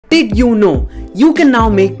Did you know you can now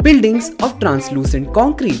make buildings of translucent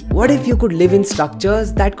concrete? What if you could live in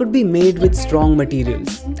structures that could be made with strong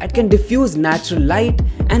materials that can diffuse natural light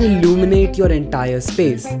and illuminate your entire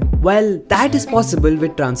space? Well, that is possible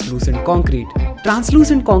with translucent concrete.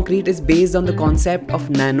 Translucent concrete is based on the concept of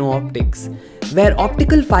nano-optics, where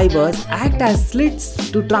optical fibers act as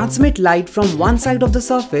slits to transmit light from one side of the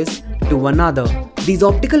surface to another. These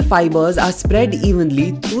optical fibers are spread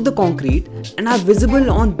evenly through the concrete and are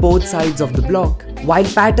visible on both sides of the block. While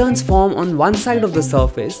patterns form on one side of the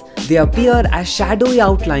surface, they appear as shadowy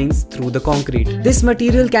outlines through the concrete. This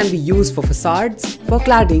material can be used for facades, for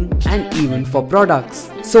cladding, and even for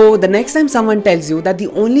products. So the next time someone tells you that the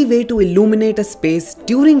only way to illuminate a space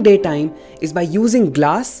during daytime is by using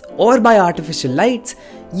glass or by artificial lights,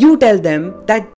 you tell them that